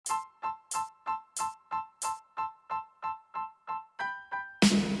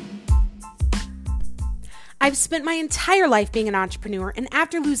I've spent my entire life being an entrepreneur, and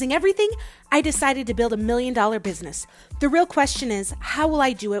after losing everything, I decided to build $1 million business. The real question is, how will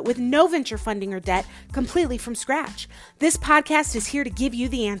I do it with no venture funding or debt, completely from scratch? This podcast is here to give you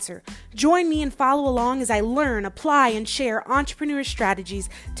the answer. Join me and follow along as I learn, apply, and share entrepreneur strategies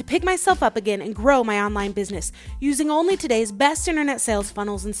to pick myself up again and grow my online business using only today's best internet sales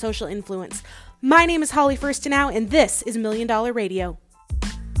funnels and social influence. My name is Holly Firstenow, and this is $1 Million Radio.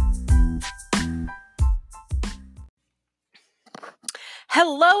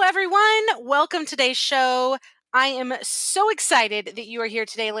 Hello, everyone. Welcome to today's show. I am so excited that you are here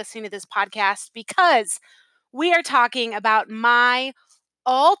today listening to this podcast because we are talking about my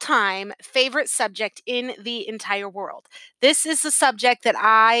all-time favorite subject in the entire world. This is the subject that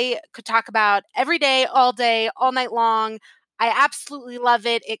I could talk about every day, all night long. I absolutely love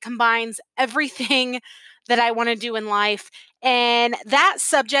it. It combines everything that I want to do in life. And that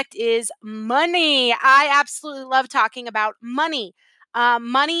subject is money. I absolutely love talking about money.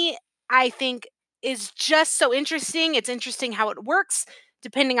 Money, I think, is just so interesting. It's interesting how it works,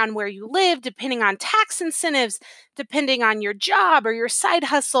 depending on where you live, depending on tax incentives, depending on your job or your side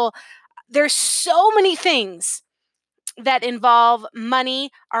hustle. There's so many things that involve money.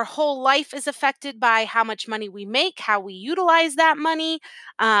 Our whole life is affected by how much money we make, how we utilize that money.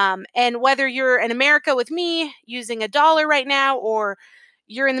 And whether you're in America with me using a dollar right now, or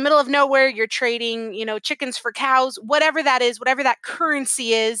you're in the middle of nowhere, you're trading, chickens for cows, whatever that is, whatever that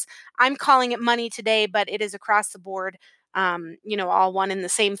currency is, I'm calling it money today, but it is across the board, all one and the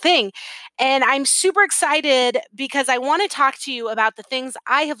same thing. And I'm super excited because I want to talk to you about the things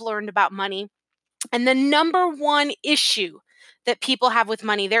I have learned about money and the number one issue that people have with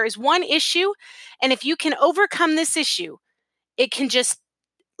money. There is one issue, and if you can overcome this issue, it can just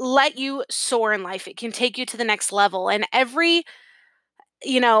let you soar in life. It can take you to the next level. And every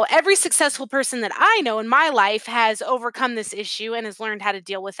successful person that I know in my life has overcome this issue and has learned how to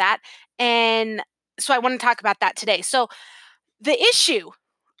deal with that. And so I want to talk about that today. So the issue,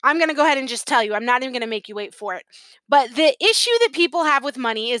 I'm going to go ahead and just tell you, I'm not even going to make you wait for it. But the issue that people have with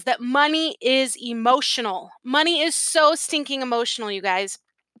money is that money is emotional. Money is so stinking emotional, you guys.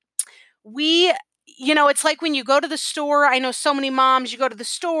 It's like when you go to the store. I know so many moms, you go to the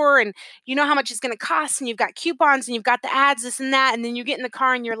store and you know how much it's going to cost, and you've got coupons and you've got the ads, this and that. And then you get in the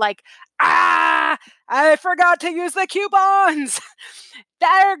car and you're like, I forgot to use the coupons.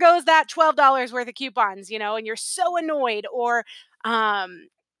 There goes that $12 worth of coupons, and you're so annoyed. Or,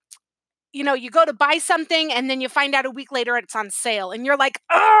 you go to buy something and then you find out a week later it's on sale and you're like,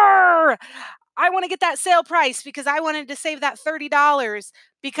 I want to get that sale price because I wanted to save that $30,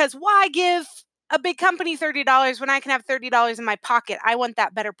 because why give a big company $30 when I can have $30 in my pocket? I want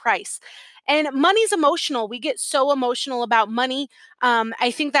that better price. And money's emotional. We get so emotional about money.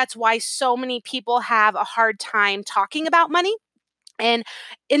 I think that's why so many people have a hard time talking about money. And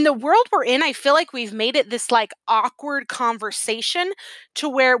in the world we're in, I feel like we've made it this awkward conversation to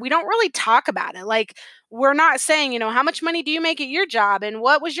where we don't really talk about it. Like, we're not saying, how much money do you make at your job? And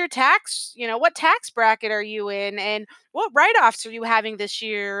what was your tax? What tax bracket are you in? And what write-offs are you having this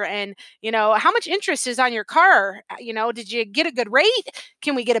year? And, how much interest is on your car? Did you get a good rate?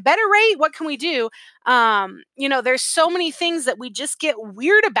 Can we get a better rate? What can we do? There's so many things that we just get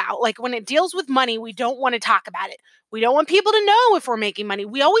weird about. Like, when it deals with money, we don't want to talk about it. We don't want people to know if we're making money.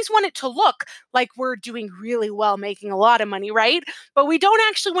 We always want it to look like we're doing really well, making a lot of money, right? But we don't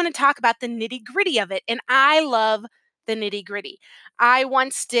actually want to talk about the nitty-gritty of it. And I love the nitty-gritty. I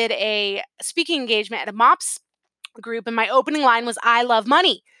once did a speaking engagement at a MOPS group, and my opening line was, I love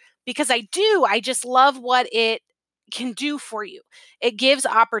money, because I do. I just love what it can do for you. It gives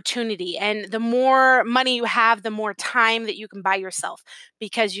opportunity. And the more money you have, the more time that you can buy yourself,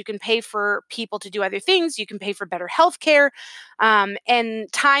 because you can pay for people to do other things. You can pay for better healthcare. And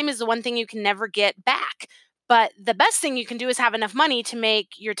time is the one thing you can never get back. But the best thing you can do is have enough money to make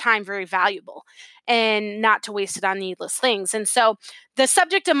your time very valuable and not to waste it on needless things. And so the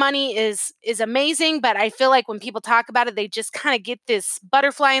subject of money is amazing, but I feel like when people talk about it, they just kind of get this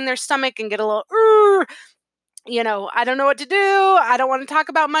butterfly in their stomach and get a little, I don't know what to do. I don't want to talk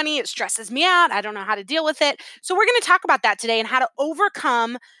about money. It stresses me out. I don't know how to deal with it. So we're going to talk about that today and how to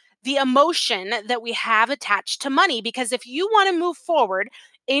overcome the emotion that we have attached to money. Because if you want to move forward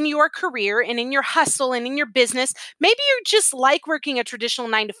in your career and in your hustle and in your business, maybe you're just like working a traditional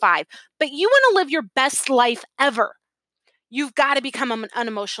 9-to-5, but you want to live your best life ever. You've got to become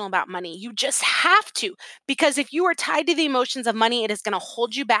unemotional about money. You just have to, because if you are tied to the emotions of money, it is going to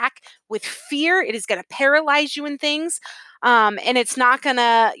hold you back with fear. It is going to paralyze you in things. And you're not going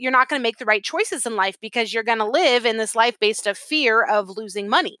to make the right choices in life, because you're going to live in this life based of fear of losing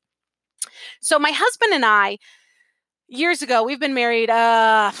money. So my husband and I, years ago, we've been married,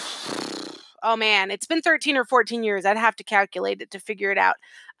 oh man, it's been 13 or 14 years. I'd have to calculate it to figure it out.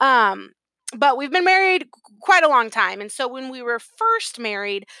 Um, but we've been married quite a long time. And so when we were first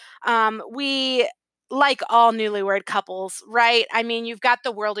married, we, like all newlywed couples, right? I mean, you've got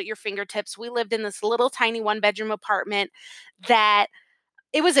the world at your fingertips. We lived in this little tiny 1-bedroom apartment that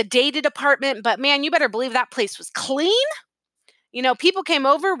it was a dated apartment, but man, you better believe that place was clean. You know, people came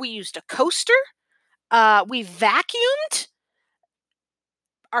over, we used a coaster, we vacuumed,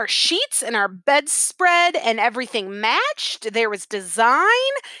 our sheets and our bedspread and everything matched. There was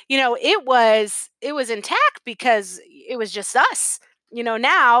design. You know, it was intact because it was just us. You know,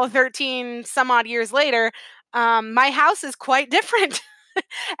 now 13 some odd years later, my house is quite different.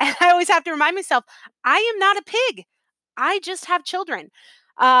 And I always have to remind myself, I am not a pig. I just have children.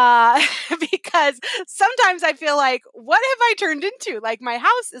 Uh, because sometimes I feel like, what have I turned into? Like, my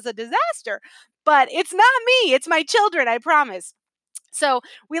house is a disaster, but it's not me. It's my children. I promise. So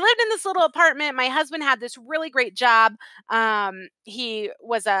we lived in this little apartment. My husband had this really great job. He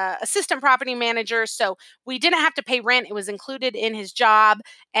was a assistant property manager, so we didn't have to pay rent. It was included in his job,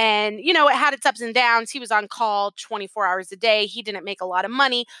 and you know it had its ups and downs. He was on call 24 hours a day. He didn't make a lot of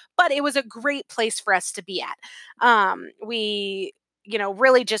money, but it was a great place for us to be at. We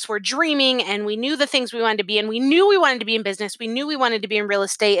really just were dreaming, and we knew the things we wanted to be in. We knew we wanted to be in business. We knew we wanted to be in real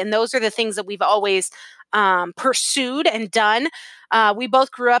estate, and those are the things that we've always pursued and done. We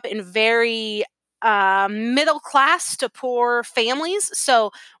both grew up in very middle class to poor families.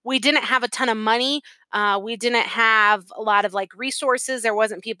 So we didn't have a ton of money. We didn't have a lot of like resources. There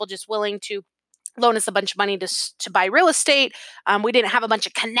wasn't people just willing to loan us a bunch of money to buy real estate. We didn't have a bunch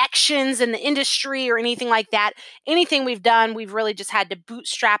of connections in the industry or anything like that. Anything we've done, we've really just had to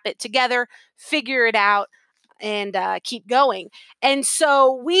bootstrap it together, figure it out, and keep going. And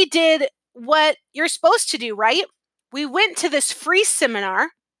so we did what you're supposed to do, right? We went to this free seminar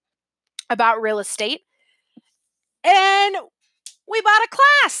about real estate and we bought a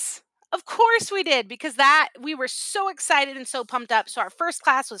class. Of course we did, because that we were so excited and so pumped up. So our first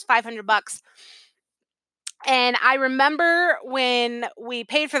class was $500. And I remember when we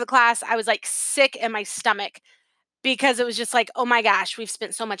paid for the class, I was like sick in my stomach because it was just like, oh my gosh, we've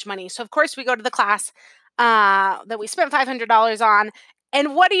spent so much money. So of course we go to the class that we spent $500 on.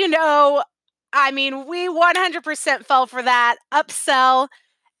 And what do you know? I mean, we 100% fell for that upsell.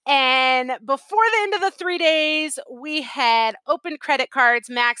 And before the end of the 3 days, we had opened credit cards,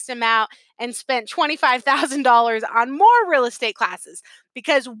 maxed them out, and spent $25,000 on more real estate classes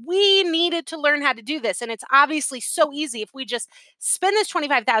because we needed to learn how to do this. And it's obviously so easy if we just spend this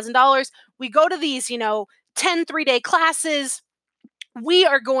 $25,000, we go to these, 10 3-day classes, we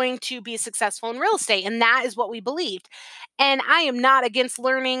are going to be successful in real estate. And that is what we believed. And I am not against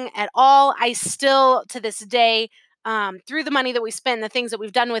learning at all. I still, to this day, through the money that we spend, the things that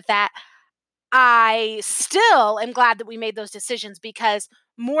we've done with that, I still am glad that we made those decisions because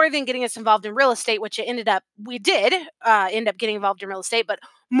more than getting us involved in real estate, which we did end up getting involved in real estate, but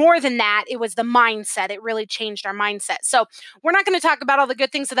more than that, it was the mindset. It really changed our mindset. So we're not going to talk about all the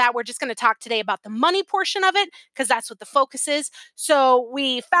good things of that. We're just going to talk today about the money portion of it because that's what the focus is. So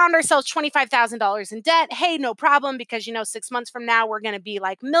we found ourselves $25,000 in debt. Hey, no problem, because 6 months from now, we're going to be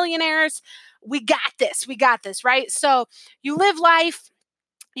like millionaires. We got this. We got this, right? So you live life,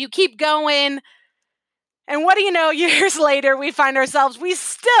 you keep going. And what do you know, years later, we find ourselves, we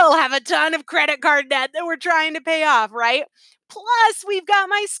still have a ton of credit card debt that we're trying to pay off, right? Plus, we've got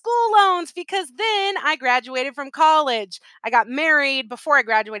my school loans because then I graduated from college. I got married before I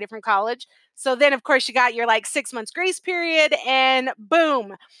graduated from college. So then, of course, you got your like 6 months grace period and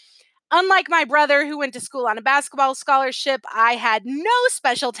boom. Unlike my brother who went to school on a basketball scholarship, I had no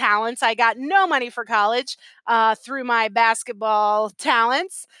special talents. I got no money for college through my basketball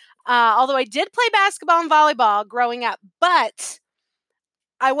talents. Although I did play basketball and volleyball growing up, but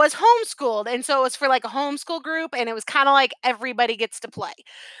I was homeschooled. And so it was for like a homeschool group, and it was kind of like everybody gets to play.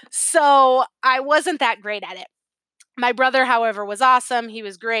 So I wasn't that great at it. My brother, however, was awesome. He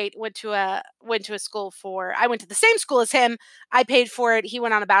was great. Went to a school I went to the same school as him. I paid for it. He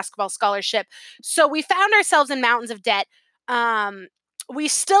went on a basketball scholarship. So we found ourselves in mountains of debt. We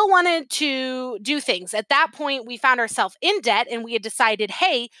still wanted to do things. At that point, we found ourselves in debt, and we had decided,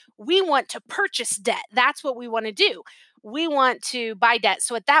 hey, we want to purchase debt. That's what we want to do. We want to buy debt.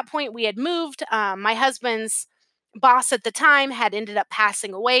 So at that point, we had moved. My husband's boss at the time had ended up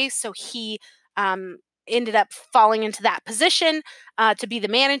passing away. So he ended up falling into that position to be the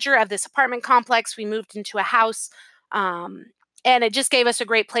manager of this apartment complex. We moved into a house, and it just gave us a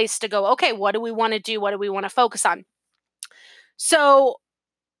great place to go, okay, what do we want to do? What do we want to focus on? So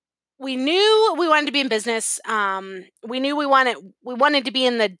we knew we wanted to be in business. We knew we wanted to be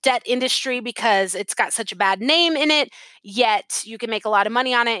in the debt industry because it's got such a bad name in it. Yet you can make a lot of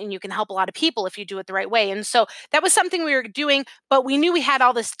money on it, and you can help a lot of people if you do it the right way. And so that was something we were doing. But we knew we had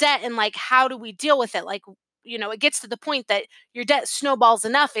all this debt, and like, how do we deal with it? Like, it gets to the point that your debt snowballs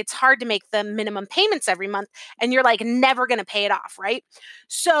enough. It's hard to make the minimum payments every month, and you're like never going to pay it off, right?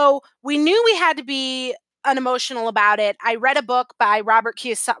 So we knew we had to be unemotional about it. I read a book by Robert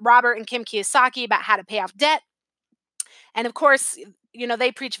and Kim Kiyosaki about how to pay off debt. And of course,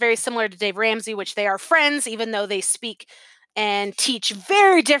 they preach very similar to Dave Ramsey, which they are friends, even though they speak and teach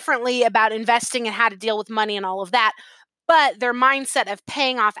very differently about investing and how to deal with money and all of that. But their mindset of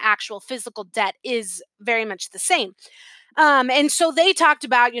paying off actual physical debt is very much the same. And so they talked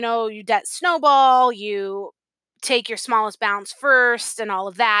about, you debt snowball, you take your smallest balance first and all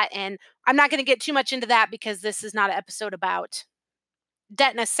of that. And I'm not going to get too much into that because this is not an episode about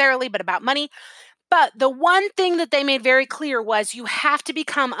debt necessarily, but about money. But the one thing that they made very clear was you have to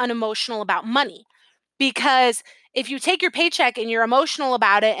become unemotional about money. Because if you take your paycheck and you're emotional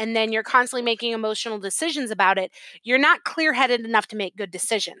about it, and then you're constantly making emotional decisions about it, you're not clear headed enough to make good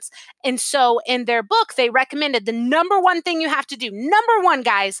decisions. And so in their book, they recommended the number one thing you have to do. Number one,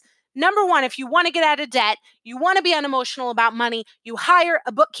 guys, number one, if you want to get out of debt, you want to be unemotional about money, you hire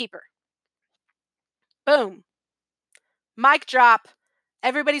a bookkeeper. Boom. Mic drop.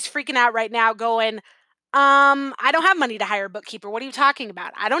 Everybody's freaking out right now going, I don't have money to hire a bookkeeper. What are you talking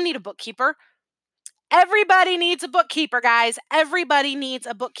about? I don't need a bookkeeper. Everybody needs a bookkeeper, guys. Everybody needs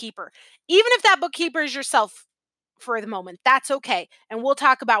a bookkeeper. Even if that bookkeeper is yourself for the moment, that's okay. And we'll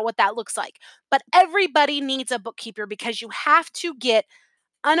talk about what that looks like. But everybody needs a bookkeeper because you have to get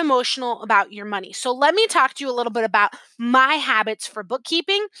unemotional about your money. So let me talk to you a little bit about my habits for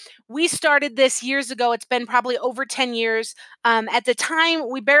bookkeeping. We started this years ago. It's been probably over 10 years. At the time,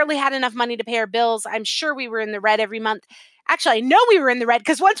 we barely had enough money to pay our bills. I'm sure we were in the red every month. Actually, I know we were in the red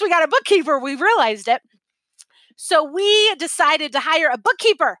because once we got a bookkeeper, we realized it. So we decided to hire a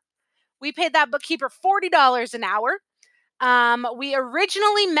bookkeeper. We paid that bookkeeper $40 an hour. We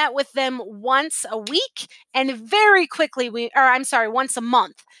originally met with them once a week, and very quickly once a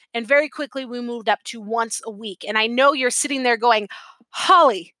month. And very quickly we moved up to once a week. And I know you're sitting there going,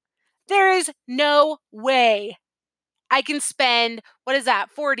 Holly, there is no way I can spend, what is that,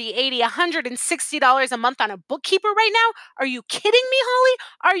 40, 80, $160 a month on a bookkeeper right now? Are you kidding me, Holly?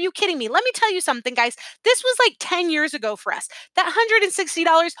 Are you kidding me? Let me tell you something, guys. This was like 10 years ago for us. That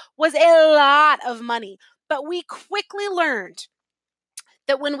 $160 was a lot of money. But we quickly learned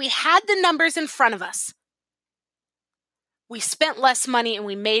that when we had the numbers in front of us, we spent less money and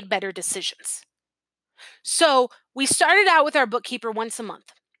we made better decisions. So we started out with our bookkeeper once a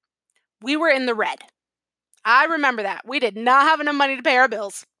month. We were in the red. I remember that. We did not have enough money to pay our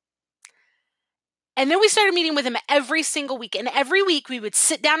bills. And then we started meeting with him every single week. And every week we would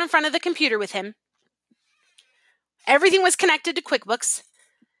sit down in front of the computer with him. Everything was connected to QuickBooks.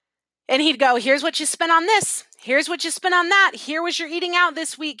 And he'd go, here's what you spent on this. Here's what you spent on that. Here was your eating out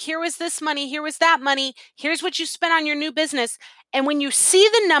this week. Here was this money. Here was that money. Here's what you spent on your new business. And when you see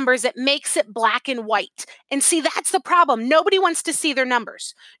the numbers, it makes it black and white. And see, that's the problem. Nobody wants to see their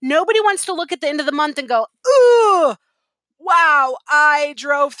numbers. Nobody wants to look at the end of the month and go, ooh, wow, I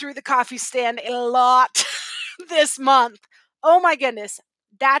drove through the coffee stand a lot this month. Oh my goodness,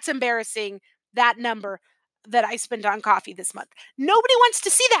 that's embarrassing, that number that I spent on coffee this month. Nobody wants to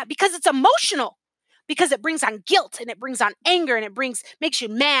see that because it's emotional, because it brings on guilt and it brings on anger and it makes you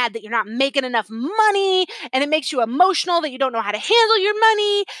mad that you're not making enough money, and it makes you emotional that you don't know how to handle your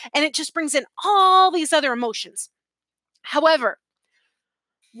money, and it just brings in all these other emotions. However,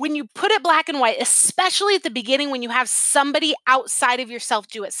 when you put it black and white, especially at the beginning when you have somebody outside of yourself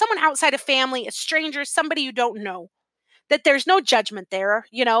do it, someone outside of family, a stranger, somebody you don't know, that there's no judgment there.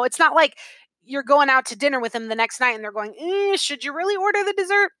 It's not like you're going out to dinner with them the next night and they're going, should you really order the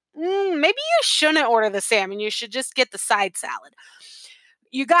dessert? Maybe you shouldn't order the salmon. You should just get the side salad.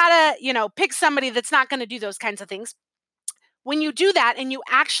 You gotta, pick somebody that's not going to do those kinds of things. When you do that and you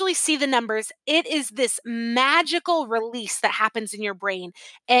actually see the numbers, it is this magical release that happens in your brain.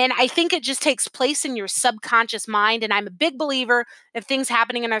 And I think it just takes place in your subconscious mind. And I'm a big believer of things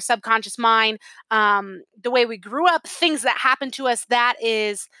happening in our subconscious mind. The way we grew up, things that happen to us, that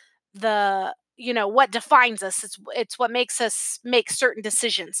is what defines us. It's what makes us make certain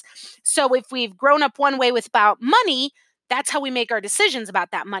decisions. So if we've grown up one way about money, that's how we make our decisions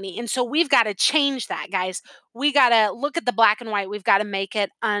about that money. And so we've got to change that, guys. We got to look at the black and white. We've got to make it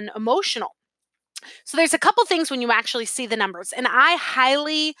unemotional. So there's a couple things when you actually see the numbers. And I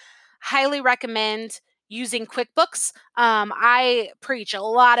highly, highly recommend using QuickBooks. I preach a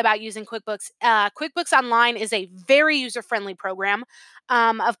lot about using QuickBooks. QuickBooks Online is a very user-friendly program.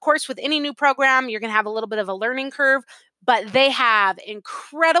 Of course, with any new program, you're going to have a little bit of a learning curve, but they have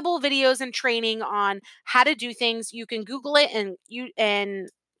incredible videos and training on how to do things. You can Google it, and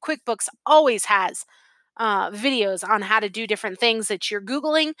QuickBooks always has videos on how to do different things that you're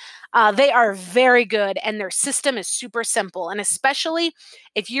Googling. They are very good, and their system is super simple. And especially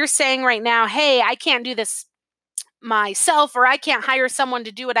if you're saying right now, hey, I can't do this myself, or I can't hire someone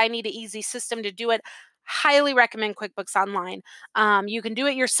to do it, I need an easy system to do it. Highly recommend QuickBooks Online. You can do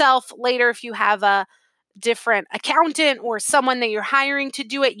it yourself later if you have a different accountant or someone that you're hiring to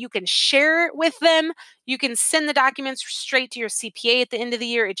do it. You can share it with them. You can send the documents straight to your CPA at the end of the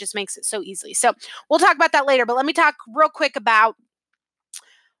year. It just makes it so easily. So we'll talk about that later, but let me talk real quick about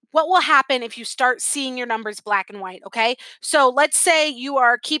what will happen if you start seeing your numbers black and white. Okay. So let's say you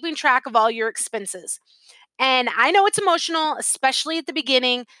are keeping track of all your expenses. And I know it's emotional, especially at the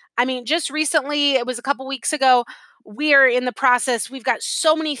beginning. I mean, just recently, it was a couple weeks ago, we are in the process. We've got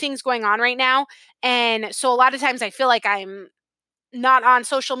so many things going on right now. And so a lot of times I feel like I'm not on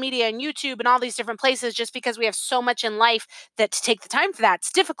social media and YouTube and all these different places just because we have so much in life that to take the time for that,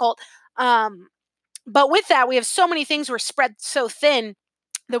 it's difficult. Um, but with that, we have so many things. We're spread so thin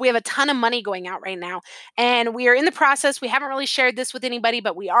that we have a ton of money going out right now. And we are in the process. We haven't really shared this with anybody,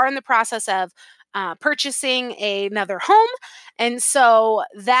 but we are in the process of purchasing another home. And so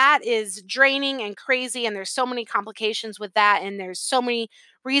that is draining and crazy. And there's so many complications with that. And there's so many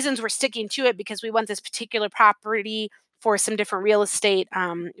reasons we're sticking to it because we want this particular property for some different real estate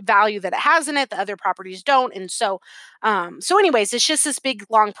value that it has in it. The other properties don't. And so anyways, it's just this big,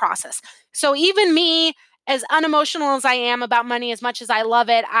 long process. So even me, as unemotional as I am about money, as much as I love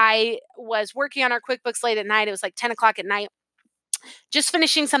it, I was working on our QuickBooks late at night. It was like 10 o'clock at night, just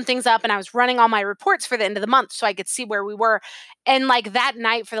finishing some things up, and I was running all my reports for the end of the month so I could see where we were. And like that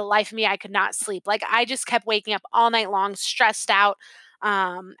night, for the life of me, I could not sleep. Like I just kept waking up all night long, stressed out.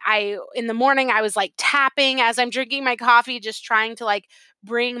 I in the morning I was like tapping as I'm drinking my coffee, just trying to like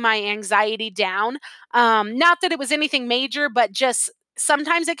bring my anxiety down. Not that it was anything major, but just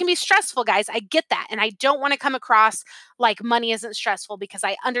sometimes it can be stressful, guys. I get that. And I don't want to come across like money isn't stressful because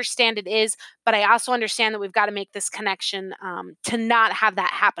I understand it is, but I also understand that we've got to make this connection to not have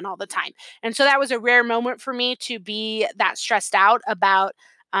that happen all the time. And so that was a rare moment for me to be that stressed out about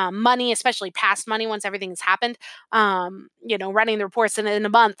money, especially past money once everything's happened. Running the reports in a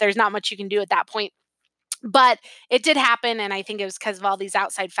month, there's not much you can do at that point. But it did happen, and I think it was because of all these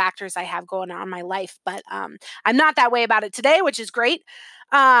outside factors I have going on in my life. But I'm not that way about it today, which is great.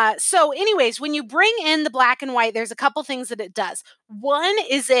 So, anyways, when you bring in the black and white, there's a couple things that it does. One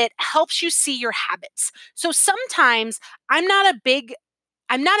is it helps you see your habits. So sometimes I'm not a big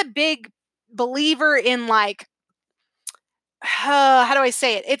believer in like how do I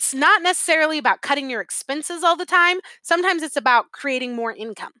say it? It's not necessarily about cutting your expenses all the time. Sometimes it's about creating more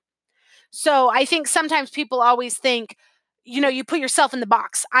income. So I think sometimes people always think, you put yourself in the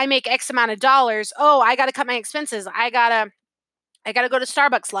box. I make X amount of dollars. Oh, I got to cut my expenses. I got to go to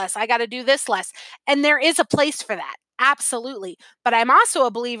Starbucks less. I got to do this less. And there is a place for that. Absolutely. But I'm also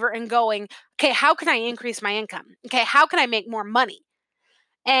a believer in going, okay, how can I increase my income? Okay, how can I make more money?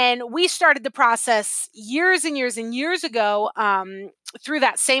 And we started the process years and years and years ago through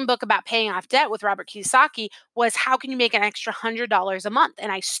that same book about paying off debt with Robert Kiyosaki was how can you make an extra $100 a month?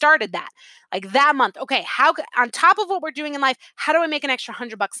 And I started that like that month. Okay, on top of what we're doing in life, how do I make an extra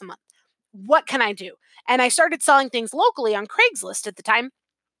 $100 a month? What can I do? And I started selling things locally on Craigslist at the time.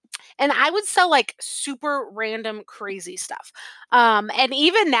 And I would sell like super random crazy stuff. And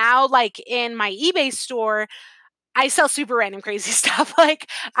even now, like in my eBay store, I sell super random crazy stuff. Like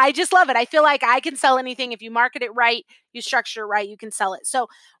I just love it. I feel like I can sell anything if you market it right, you structure it right, you can sell it. So,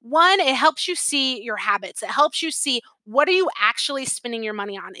 one, it helps you see your habits. It helps you see what are you actually spending your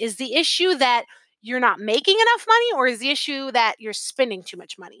money on? Is the issue that you're not making enough money, or is the issue that you're spending too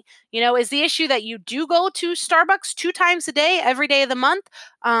much money? Is the issue that you do go to Starbucks 2 times a day, every day of the month?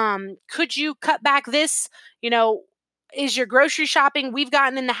 Could you cut back this? You know, is your grocery shopping? We've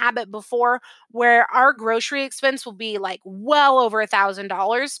gotten in the habit before where our grocery expense will be like well over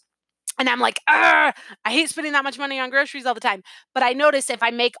 $1,000. And I'm like, I hate spending that much money on groceries all the time. But I notice if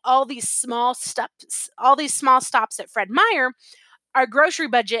I make all these small stops at Fred Meyer, our grocery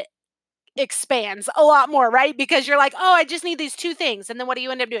budget expands a lot more, right? Because you're like, oh, I just need these two things. And then what do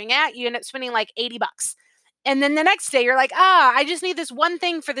you end up doing? You end up spending like $80. And then the next day you're like, I just need this one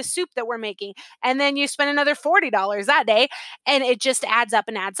thing for the soup that we're making. And then you spend another $40 that day, and it just adds up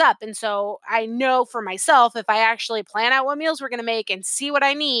and adds up. And so I know for myself, if I actually plan out what meals we're going to make and see what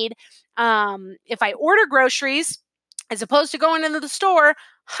I need, if I order groceries as opposed to going into the store,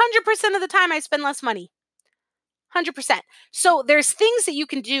 100% of the time I spend less money. 100%. So there's things that you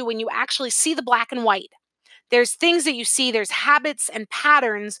can do when you actually see the black and white. There's things that you see, there's habits and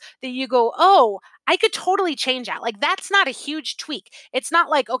patterns that you go, oh, I could totally change that. Like, that's not a huge tweak. It's not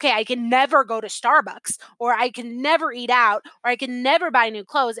like, okay, I can never go to Starbucks, or I can never eat out, or I can never buy new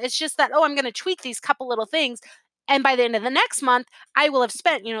clothes. It's just that, oh, I'm going to tweak these couple little things. And by the end of the next month, I will have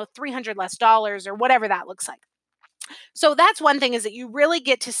spent, $300 less or whatever that looks like. So that's one thing, is that you really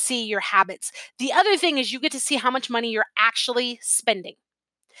get to see your habits. The other thing is you get to see how much money you're actually spending.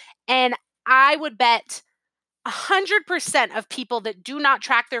 And I would bet 100% of people that do not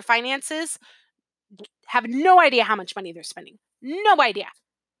track their finances have no idea how much money they're spending. No idea.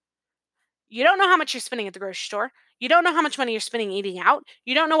 You don't know how much you're spending at the grocery store. You don't know how much money you're spending eating out.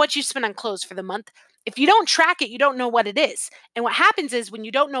 You don't know what you spend on clothes for the month. If you don't track it, you don't know what it is. And what happens is, when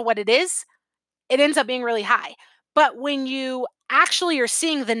you don't know what it is, it ends up being really high. But when you actually are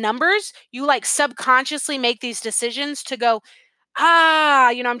seeing the numbers, you like subconsciously make these decisions to go,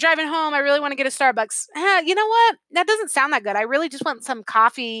 I'm driving home. I really want to get a Starbucks. You know what? That doesn't sound that good. I really just want some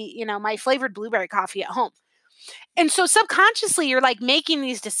coffee, my flavored blueberry coffee at home. And so subconsciously, you're like making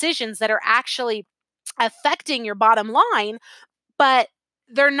these decisions that are actually affecting your bottom line, but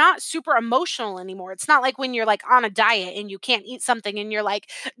they're not super emotional anymore. It's not like when you're like on a diet and you can't eat something and you're like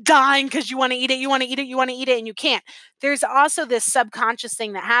dying because you want to eat it, you want to eat it, you want to eat it, and you can't. There's also this subconscious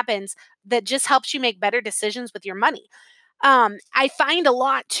thing that happens that just helps you make better decisions with your money. I find a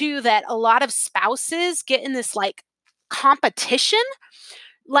lot too that a lot of spouses get in this like competition.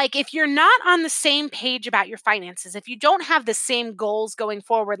 Like, if you're not on the same page about your finances, if you don't have the same goals going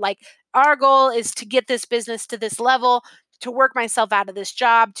forward, like our goal is to get this business to this level, to work myself out of this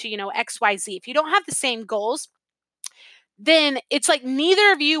job, to, XYZ. If you don't have the same goals, then it's like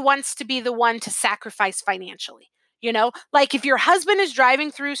neither of you wants to be the one to sacrifice financially. Like if your husband is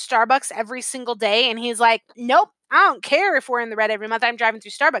driving through Starbucks every single day and he's like, nope, I don't care if we're in the red every month, I'm driving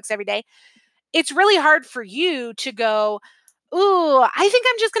through Starbucks every day. It's really hard for you to go, ooh, I think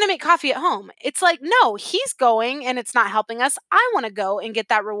I'm just going to make coffee at home. It's like, no, he's going and it's not helping us. I want to go and get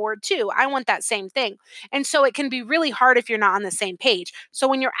that reward too. I want that same thing. And so it can be really hard if you're not on the same page. So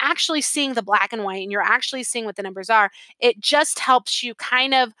when you're actually seeing the black and white and you're actually seeing what the numbers are, it just helps you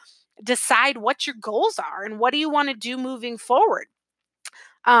kind of decide what your goals are and what do you want to do moving forward.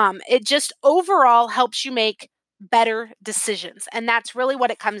 It just overall helps you make better decisions. And that's really what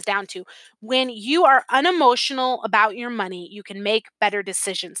it comes down to. When you are unemotional about your money, you can make better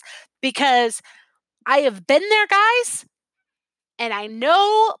decisions. Because I have been there, guys, and I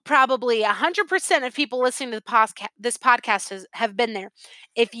know probably 100% of people listening to this podcast have been there.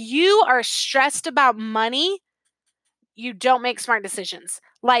 If you are stressed about money, you don't make smart decisions.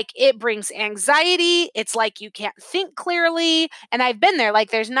 Like, it brings anxiety. It's like you can't think clearly. And I've been there. Like,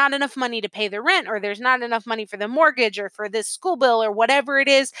 there's not enough money to pay the rent, or there's not enough money for the mortgage or for this school bill or whatever it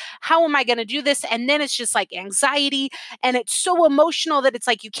is. How am I going to do this? And then it's just like anxiety. And it's so emotional that it's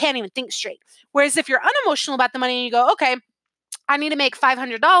like you can't even think straight. Whereas if you're unemotional about the money and you go, okay, I need to make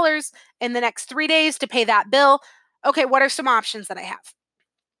 $500 in the next 3 days to pay that bill. Okay, what are some options that I have?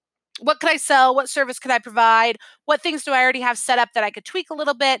 What could I sell? What service could I provide? What things do I already have set up that I could tweak a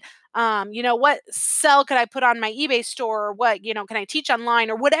little bit? What sell could I put on my eBay store? Or what, can I teach online,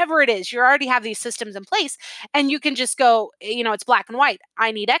 or whatever it is? You already have these systems in place, and you can just go, it's black and white.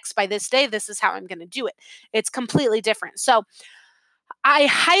 I need X by this day. This is how I'm going to do it. It's completely different. So I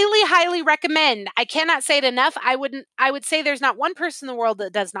highly, highly recommend. I cannot say it enough. I would say there's not one person in the world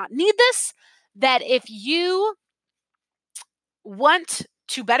that does not need this, that if you want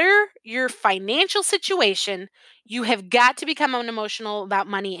to better your financial situation, you have got to become unemotional about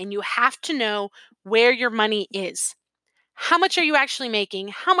money, and you have to know where your money is. How much are you actually making?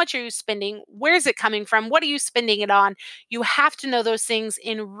 How much are you spending? Where is it coming from? What are you spending it on? You have to know those things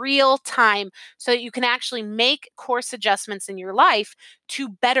in real time so that you can actually make course adjustments in your life to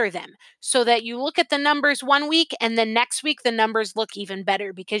better them, so that you look at the numbers one week and then next week the numbers look even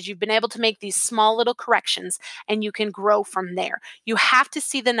better because you've been able to make these small little corrections and you can grow from there. You have to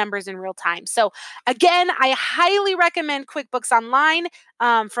see the numbers in real time. So again, I highly recommend QuickBooks Online.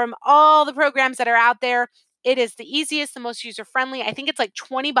 From all the programs that are out there, it is the easiest, the most user-friendly. I think it's like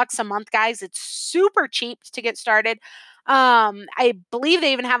 $20 a month, guys. It's super cheap to get started. I believe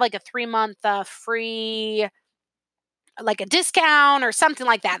they even have like a 3-month free like a discount or something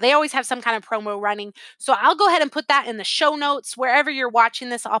like that. They always have some kind of promo running. So I'll go ahead and put that in the show notes. Wherever you're watching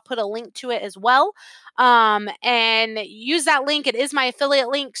this, I'll put a link to it as well. And use that link. It is my affiliate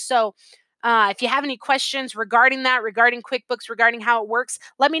link. So if you have any questions regarding that, regarding QuickBooks, regarding how it works,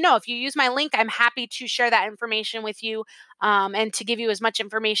 let me know. If you use my link, I'm happy to share that information with you, and to give you as much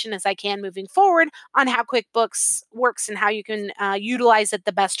information as I can moving forward on how QuickBooks works and how you can utilize it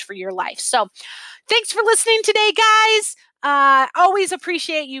the best for your life. So thanks for listening today, guys. Always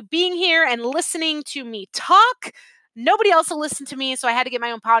appreciate you being here and listening to me talk. Nobody else will listen to me, so I had to get my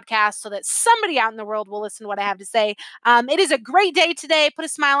own podcast so that somebody out in the world will listen to what I have to say. It is a great day today. Put a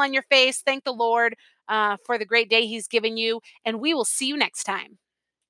smile on your face. Thank the Lord for the great day He's given you, and we will see you next time.